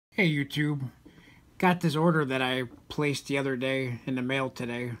Hey YouTube, got this order that I placed the other day in the mail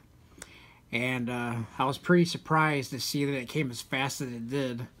today, and I was pretty surprised to see that it came as fast as it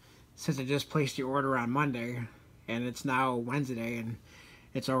did, since I just placed the order on Monday, and it's now Wednesday, and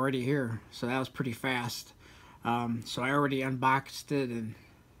it's already here, so that was pretty fast. So I already unboxed it and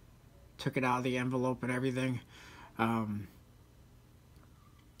took it out of the envelope and everything.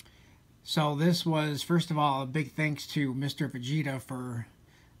 So this was, first of all, a big thanks to Mr. Vegeta for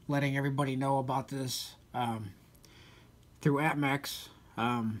letting everybody know about this through AppMex.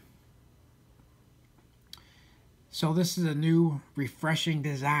 So this is a new refreshing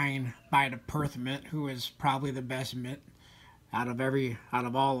design by the Perth Mint, who is probably the best mint out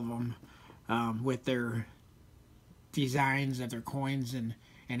of all of them, with their designs of their coins and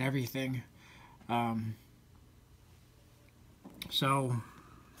everything. So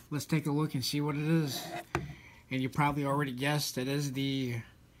let's take a look and see what it is. And you probably already guessed, it is the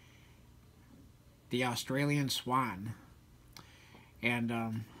Australian Swan.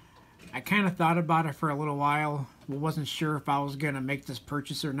 And I kind of thought about it for a little while. Wasn't sure if I was going to make this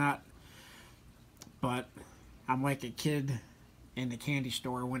purchase or not. But I'm like a kid in the candy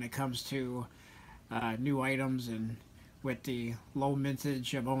store when it comes to new items, and with the low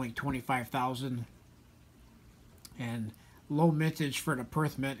mintage of only 25,000, and low mintage for the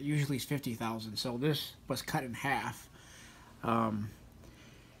Perth Mint usually is 50,000, so this was cut in half.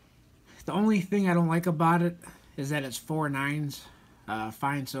 The only thing I don't like about it is that it's 4 nines,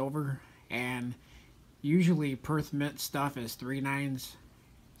 fine silver, and usually Perth Mint stuff is 3 nines,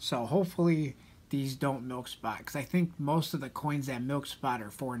 so hopefully these don't milk spot, because I think most of the coins that milk spot are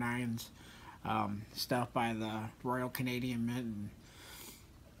 4 nines. Stuff by the Royal Canadian Mint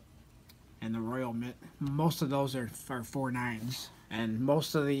and the Royal Mint. Most of those are 4 nines, and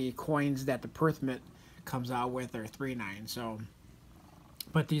most of the coins that the Perth Mint comes out with are 3 nines. So,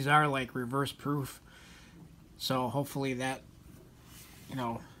 but these are like reverse proof, so hopefully that, you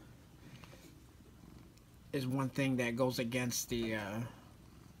know, is one thing that goes against the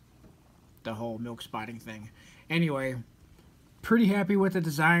whole milk spotting thing. Anyway, pretty happy with the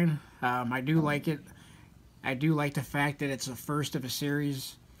design. I do like it. I do like the fact that it's the first of a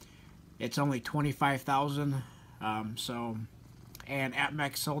series. It's only 25,000. So, and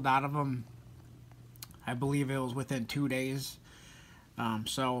AppMex sold out of them. I believe it was within 2 days.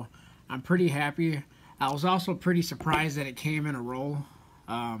 So I'm pretty happy. I was also pretty surprised that it came in a roll.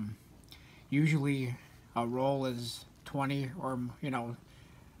 Usually a roll is 20, or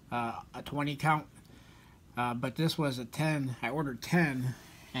a 20 count. But this was a 10. I ordered 10,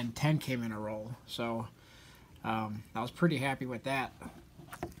 and 10 came in a roll. So I was pretty happy with that.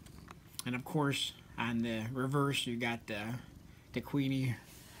 And of course, on the reverse, you got the Queenie.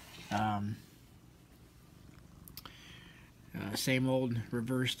 Same old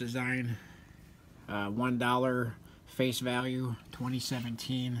reverse design. $1 face value,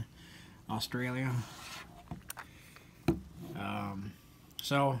 2017 Australia.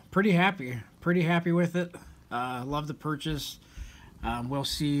 So pretty happy with it. Love the purchase. We'll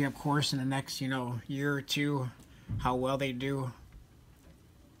see, of course, in the next year or two how well they do.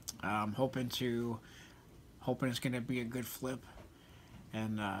 Hoping it's gonna be a good flip,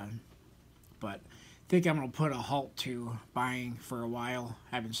 and but I think I'm gonna put a halt to buying for a while.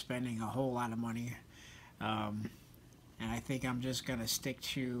 I've been spending a whole lot of money, and I think I'm just gonna stick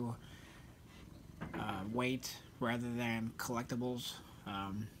to weight rather than collectibles.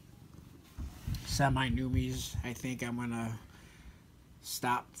 Semi-newbies, I think I'm gonna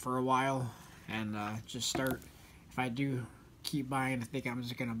stop for a while and just start. If I do keep buying, I think I'm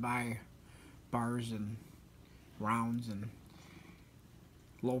just gonna buy bars and rounds and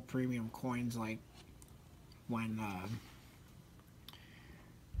low premium coins, like when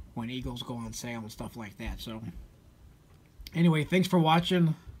Eagles go on sale and stuff like that. So anyway, thanks for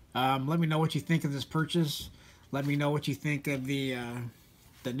watching. Let me know what you think of this purchase. Let me know what you think of the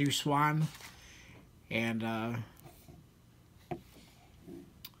new Swan, and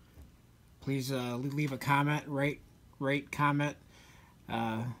please leave a comment, rate, comment,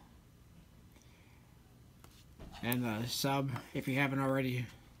 and sub if you haven't already.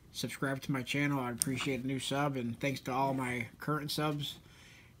 Subscribe to my channel. I'd appreciate a new sub, and thanks to all my current subs,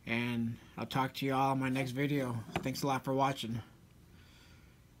 and I'll talk to you all in my next video. Thanks a lot for watching.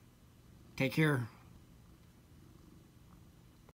 Take care.